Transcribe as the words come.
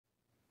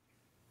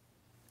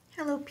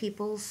Hello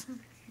peoples,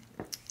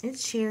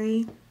 it's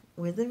Sherry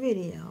with a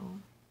video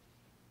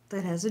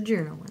that has a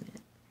journal in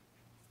it.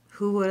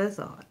 Who would have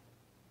thought?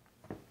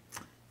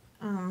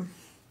 I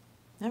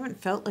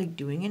haven't felt like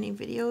doing any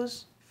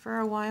videos for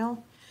a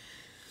while.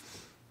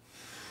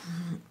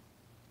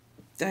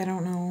 I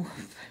don't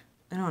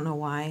know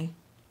why.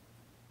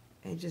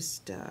 I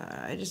just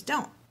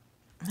don't.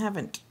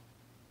 Haven't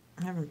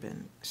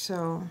been.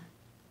 So,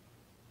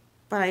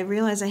 but I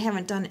realize I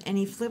haven't done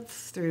any flip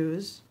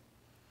throughs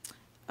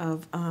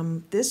of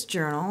this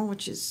journal,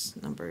 which is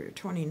number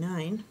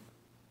 29,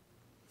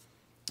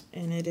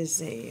 and it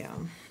is a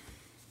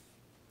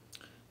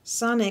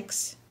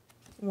Sonics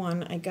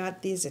one. I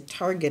got these at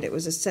Target. It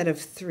was a set of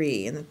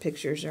 3, and the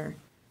pictures are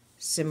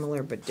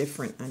similar but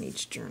different on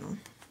each journal.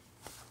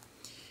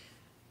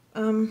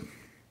 So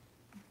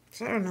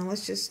I don't know.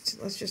 Let's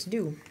just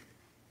do.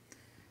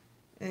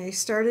 I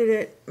started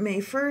it May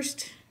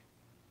 1st,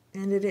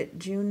 ended it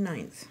June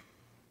 9th.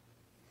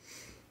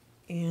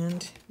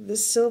 And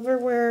this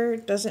silverware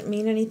doesn't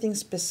mean anything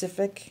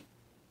specific.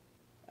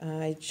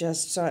 I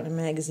just saw it in a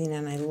magazine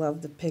and I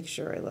love the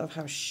picture. I love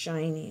how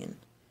shiny and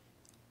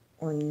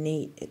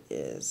ornate it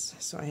is.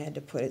 So I had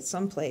to put it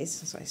someplace,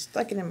 so I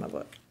stuck it in my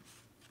book.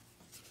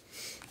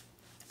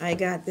 I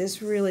got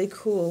this really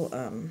cool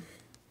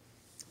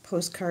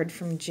postcard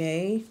from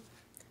Jay.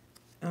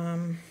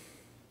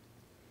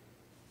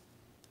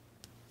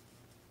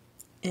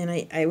 And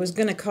I was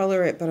going to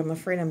color it, but I'm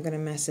afraid I'm going to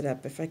mess it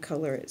up if I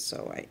color it,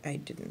 so I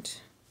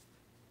didn't.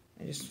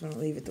 I just want to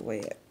leave it the way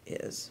it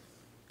is.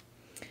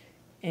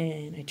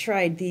 And I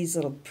tried these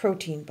little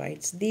protein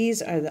bites.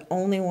 These are the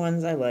only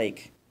ones I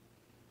like.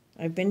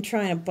 I've been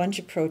trying a bunch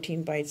of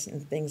protein bites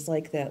and things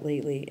like that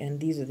lately, and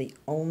these are the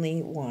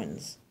only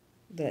ones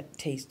that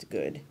taste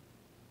good.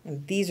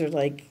 And these are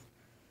like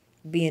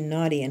being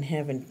naughty and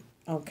having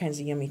all kinds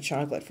of yummy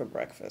chocolate for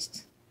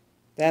breakfast.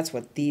 That's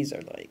what these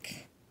are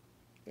like.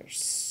 They're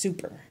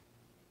super.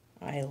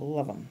 I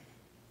love them.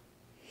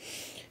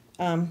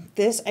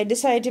 I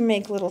decided to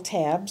make little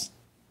tabs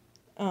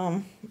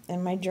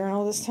in my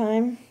journal this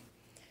time.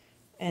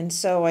 And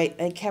so I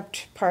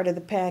kept part of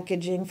the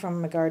packaging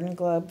from my garden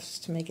gloves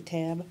to make a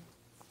tab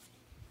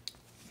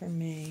for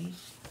May.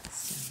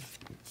 So.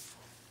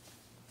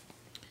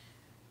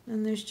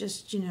 And there's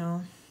just,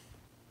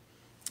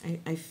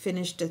 I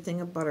finished a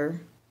thing of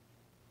butter.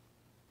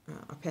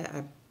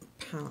 A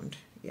pound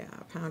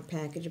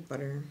package of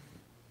butter.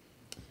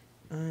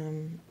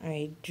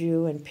 I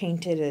drew and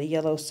painted a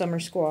yellow summer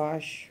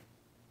squash.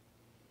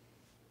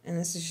 And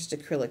this is just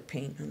acrylic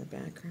paint on the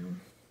background.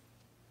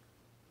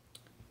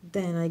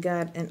 Then I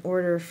got an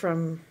order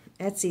from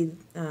Etsy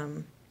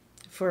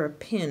for a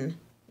pin,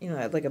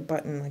 like a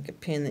button, like a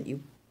pin that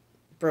you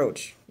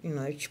brooch,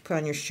 that you put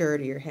on your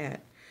shirt or your hat.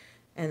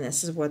 And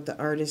this is what the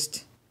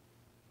artist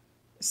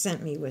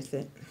sent me with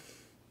it.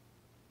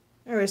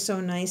 It was so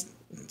nice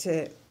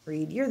to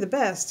read, "You're the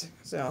best."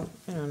 So,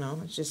 I don't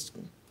know, it's just...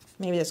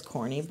 Maybe that's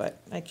corny, but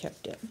I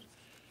kept it.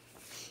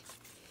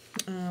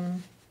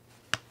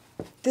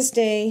 This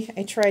day,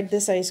 I tried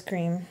this ice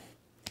cream.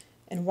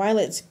 And while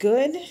it's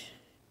good,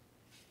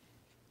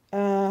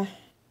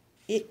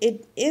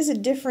 it is a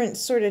different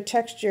sort of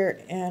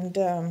texture. And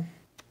I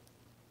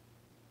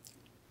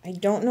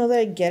don't know that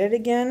I'd get it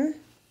again.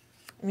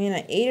 I mean,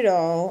 I ate it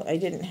all. I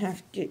didn't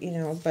have to,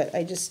 but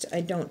I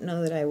don't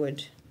know that I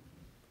would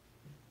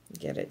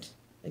get it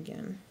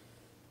again.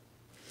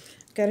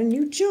 Got a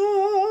new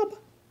job.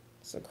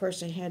 So, of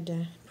course, I had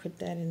to put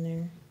that in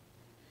there.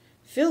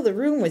 Fill the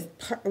room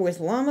with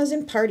llamas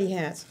and party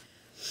hats.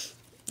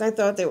 I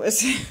thought that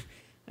was...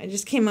 I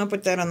just came up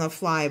with that on the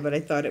fly, but I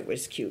thought it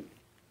was cute.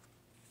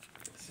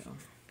 So,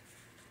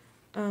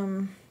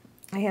 I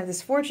have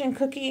this fortune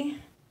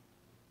cookie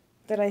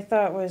that I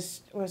thought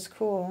was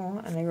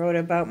cool, and I wrote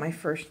about my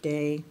first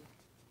day.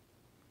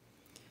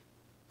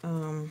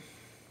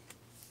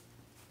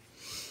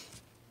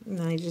 And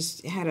I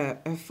just had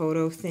a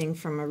photo thing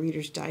from a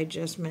Reader's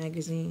Digest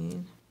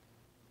magazine.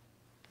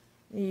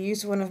 I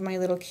used one of my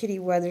little kitty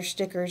weather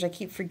stickers. I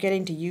keep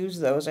forgetting to use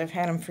those. I've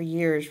had them for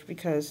years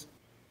because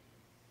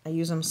I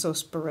use them so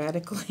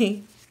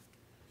sporadically.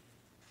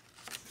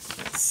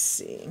 Let's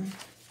see.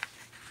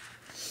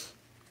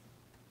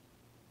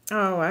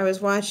 Oh, I was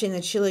watching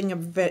The Chilling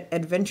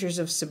Adventures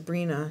of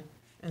Sabrina,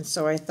 and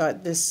so I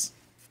thought this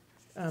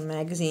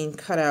magazine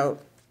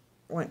cutout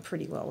went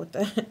pretty well with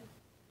that.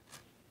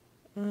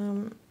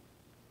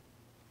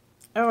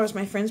 Oh, it was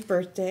my friend's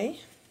birthday.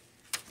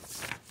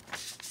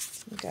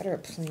 I got her a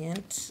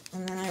plant.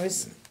 And then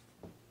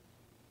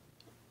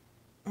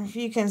if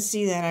you can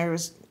see that, I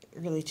was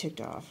really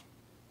ticked off.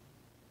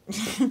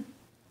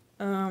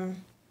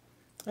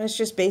 It's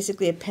just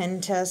basically a pen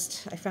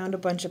test. I found a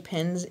bunch of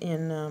pens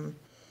in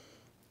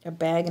a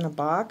bag in a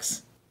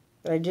box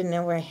that I didn't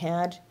know I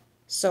had.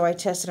 So I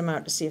tested them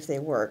out to see if they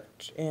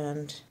worked.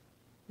 And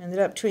ended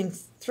up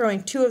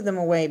throwing 2 of them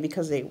away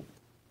because they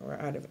were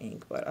out of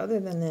ink. But other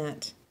than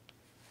that,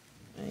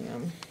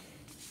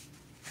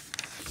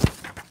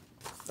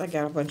 I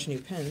got a bunch of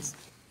new pens.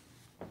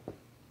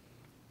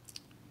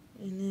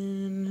 And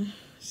then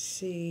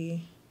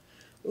see.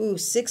 Ooh,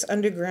 Six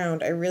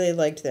Underground. I really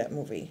liked that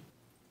movie.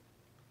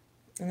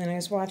 And then I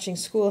was watching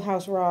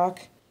Schoolhouse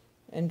Rock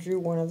and drew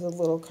one of the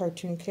little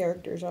cartoon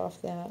characters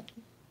off that.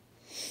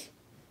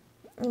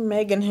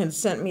 Megan had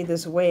sent me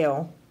this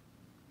whale.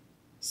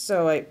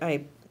 So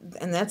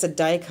and that's a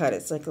die cut.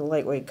 It's like a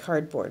lightweight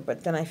cardboard.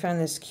 But then I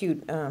found this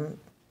cute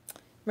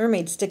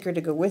mermaid sticker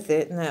to go with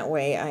it. And that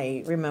way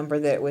I remember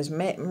that it was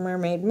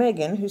Mermaid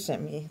Megan who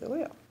sent me the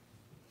whale.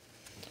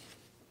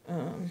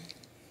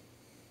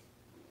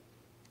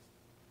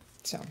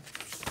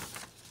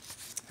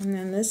 And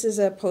then this is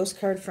a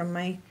postcard from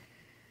my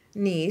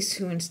niece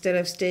who, instead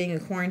of staying in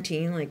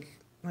quarantine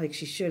like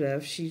she should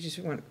have, she just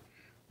went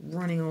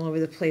running all over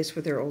the place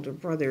with her older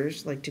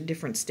brothers, like to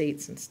different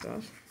states and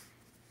stuff.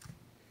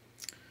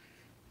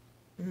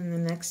 And then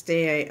the next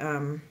day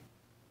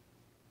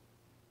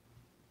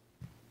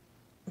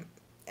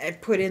I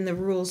put in the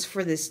rules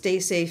for the Stay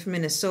Safe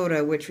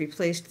Minnesota, which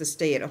replaced the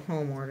Stay at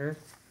Home order.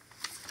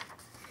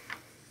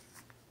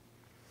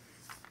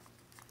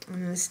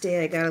 And this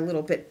day I got a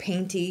little bit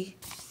painty,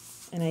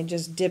 and I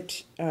just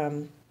dipped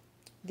the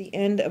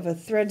end of a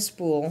thread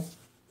spool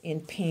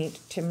in paint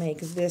to make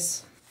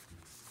this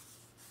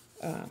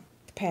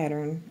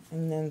pattern.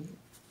 And then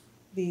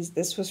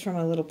this was from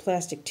a little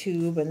plastic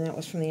tube, and that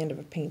was from the end of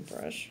a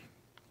paintbrush.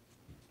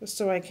 Just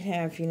so I could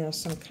have, you know,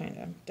 some kind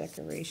of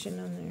decoration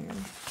on there.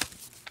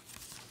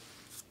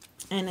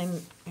 And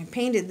I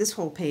painted this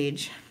whole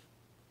page.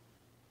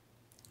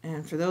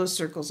 And for those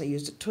circles I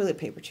used a toilet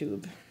paper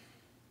tube.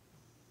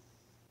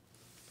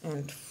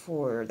 And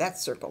for that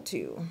circle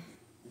too.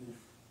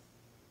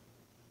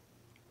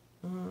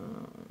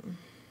 Oh,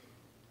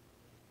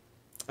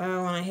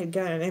 and I had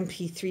got an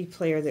MP3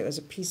 player that was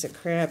a piece of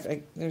crap.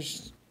 It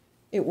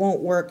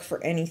won't work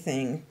for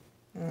anything.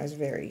 I was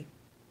very,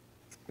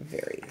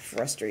 very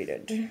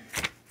frustrated.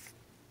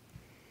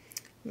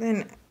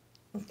 Then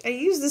I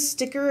used this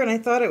sticker and I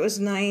thought it was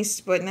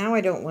nice, but now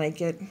I don't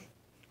like it.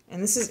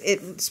 And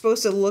it's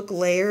supposed to look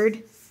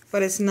layered.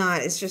 But it's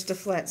not. It's just a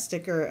flat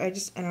sticker. I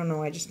don't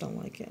know. I just don't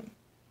like it.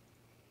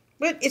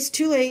 But it's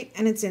too late,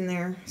 and it's in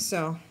there.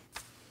 So,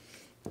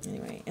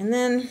 anyway. And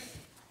then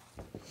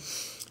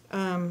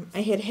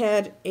I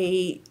had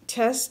a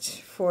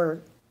test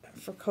for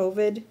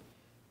COVID,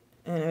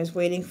 and I was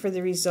waiting for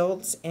the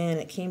results, and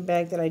it came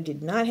back that I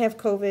did not have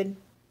COVID.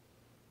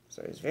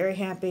 So I was very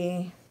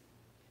happy.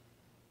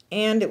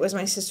 And it was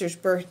my sister's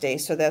birthday,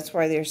 so that's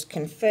why there's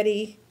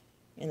confetti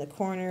in the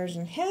corners,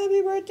 and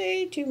happy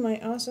birthday to my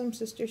awesome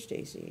sister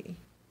Stacy,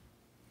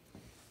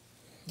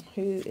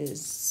 who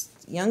is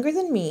younger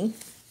than me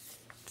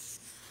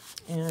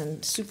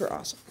and super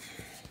awesome.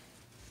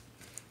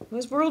 It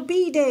was World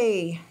Bee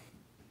Day,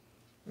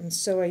 and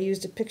so I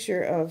used a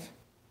picture of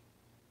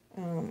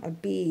a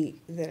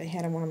bee that I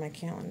had on one of my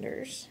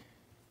calendars.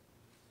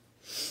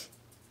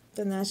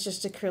 Then that's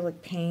just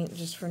acrylic paint,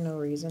 just for no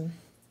reason.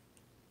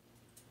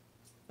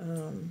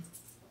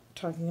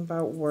 Talking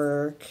about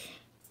work.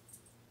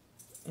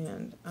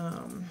 And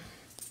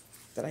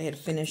that I had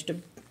finished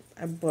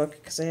a book,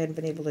 because I hadn't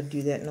been able to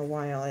do that in a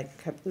while. I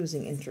kept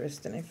losing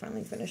interest, and I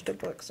finally finished a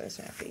book, so I was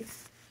happy.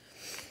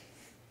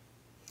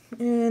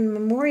 And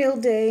Memorial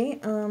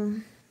Day,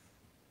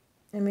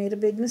 I made a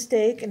big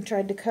mistake and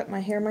tried to cut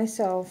my hair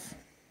myself,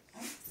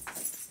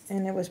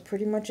 and it was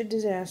pretty much a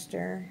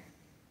disaster.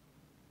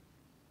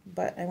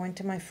 But I went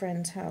to my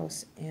friend's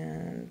house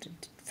and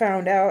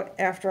found out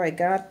after I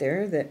got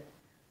there that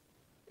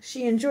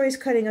she enjoys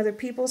cutting other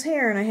people's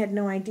hair, and I had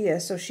no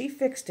idea, so she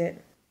fixed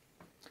it.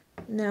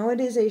 Now it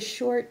is a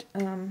short,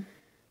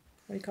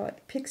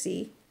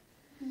 pixie,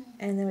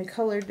 and then we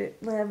colored it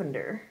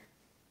lavender.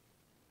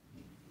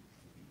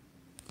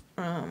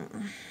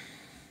 And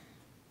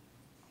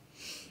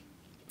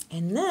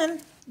then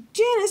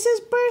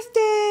Janice's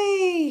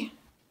birthday!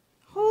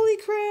 Holy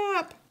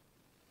crap!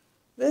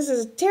 This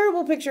is a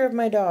terrible picture of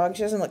my dog.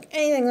 She doesn't look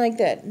anything like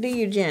that, do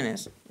you,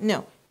 Janice?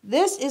 No.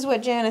 This is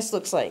what Janice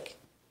looks like.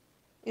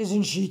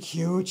 Isn't she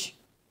cute?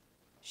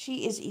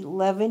 She is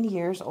 11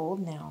 years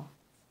old now.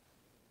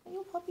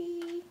 Hello,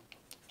 puppy.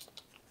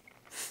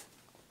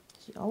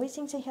 She always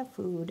thinks I have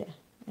food,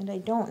 and I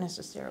don't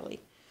necessarily.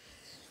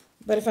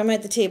 But if I'm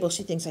at the table,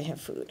 she thinks I have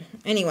food.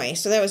 Anyway,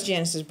 so that was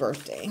Janice's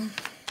birthday.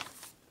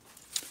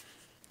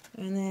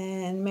 And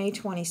then May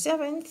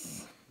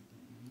 27th,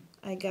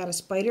 I got a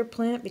spider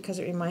plant because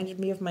it reminded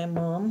me of my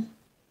mom.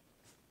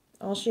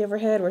 All she ever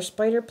had were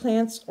spider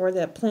plants or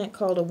that plant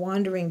called a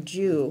wandering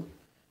Jew.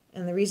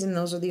 And the reason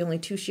those are the only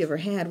two she ever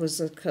had was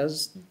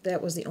because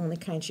that was the only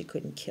kind she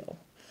couldn't kill.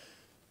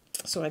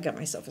 So I got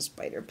myself a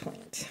spider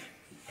plant.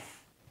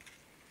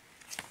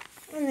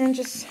 And then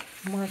just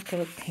more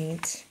acrylic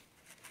paint.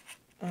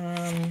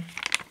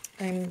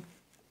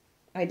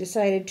 I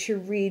decided to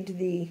read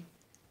the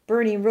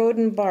Bernie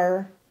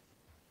Rodenbar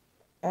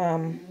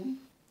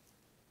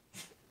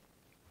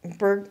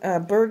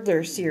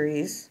burglar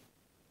series.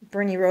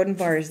 Bernie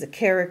Rodenbar is the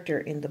character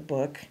in the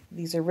book.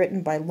 These are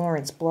written by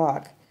Lawrence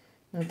Block.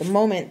 At the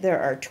moment,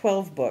 there are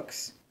 12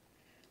 books.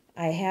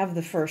 I have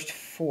the first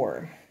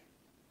 4.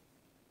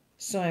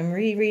 So I'm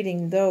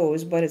rereading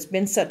those, but it's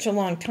been such a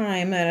long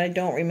time that I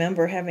don't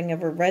remember having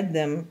ever read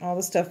them. All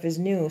the stuff is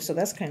new, so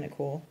that's kind of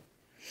cool.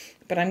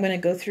 But I'm going to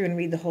go through and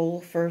read the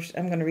whole first.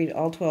 I'm going to read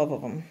all 12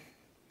 of them.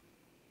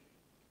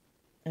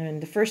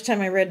 And the first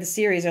time I read the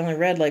series, I only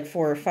read like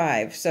 4 or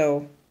 5.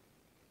 So,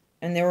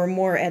 and there were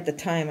more at the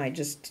time. I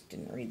just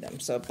didn't read them.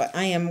 So, but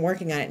I am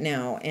working on it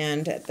now.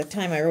 And at the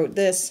time I wrote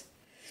this,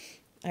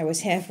 I was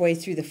halfway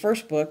through the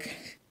first book.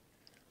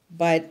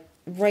 But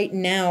right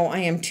now, I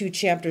am 2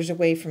 chapters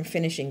away from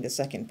finishing the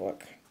second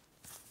book.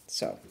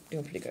 So,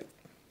 doing pretty good.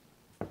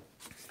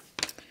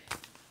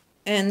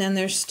 And then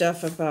there's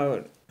stuff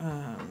about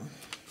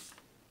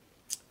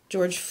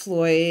George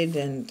Floyd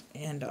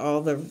and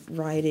all the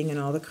rioting and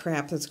all the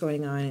crap that's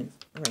going on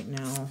right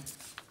now.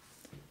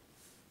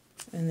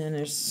 And then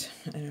there's,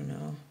 I don't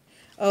know.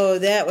 Oh,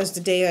 that was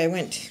the day I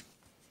went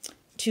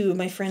to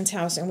my friend's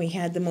house and we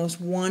had the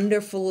most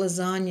wonderful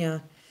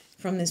lasagna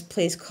from this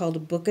place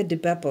called Buca di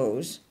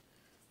Beppo's.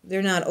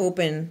 They're not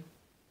open,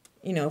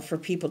 you know, for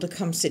people to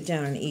come sit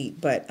down and eat,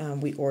 but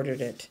we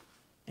ordered it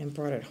and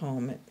brought it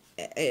home.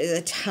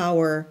 A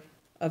tower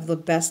of the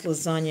best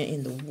lasagna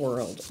in the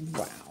world.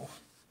 Wow.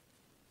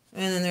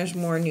 And then there's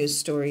more news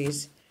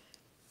stories.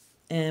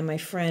 And my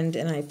friend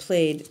and I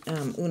played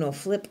Uno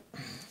Flip,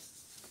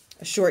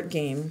 a short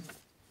game,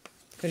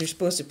 because you're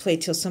supposed to play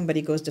till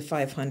somebody goes to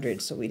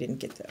 500, so we didn't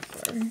get that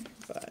far.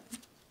 But.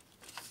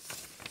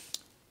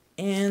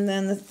 And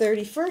then the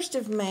 31st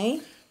of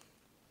May,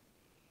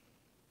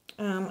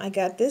 I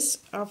got this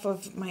off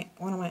of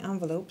one of my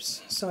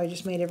envelopes, so I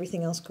just made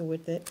everything else go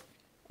with it.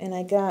 And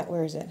I got,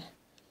 where is it?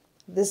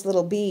 This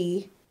little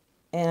bee,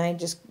 and I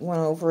just went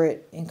over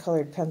it in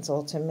colored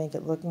pencil to make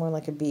it look more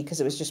like a bee, because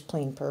it was just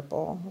plain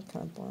purple. It was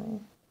kind of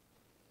boring.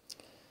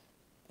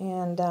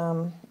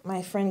 And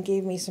my friend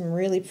gave me some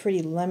really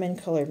pretty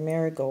lemon-colored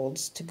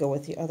marigolds to go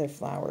with the other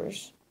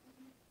flowers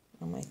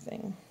on my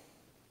thing.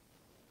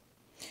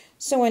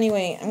 So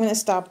anyway, I'm going to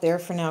stop there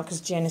for now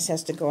because Janice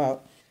has to go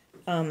out.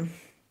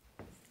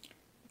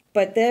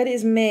 But that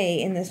is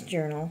May in this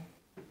journal.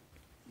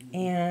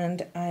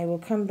 And I will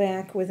come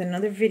back with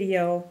another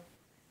video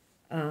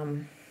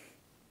to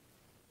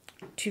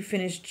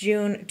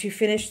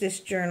finish this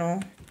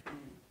journal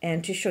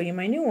and to show you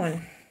my new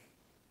one.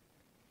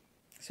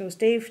 So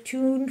stay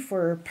tuned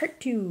for part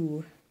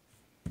 2.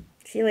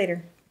 See you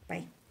later.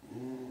 Bye.